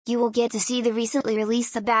You will get to see the recently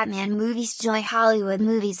released The Batman MoviesJoy Hollywood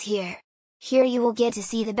movies here. Here you will get to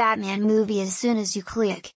see the Batman movie as soon as you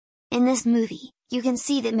click. In this movie, you can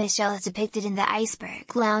see that Michelle is depicted in the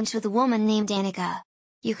Iceberg Lounge with a woman named Annika.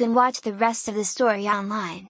 You can watch the rest of the story online.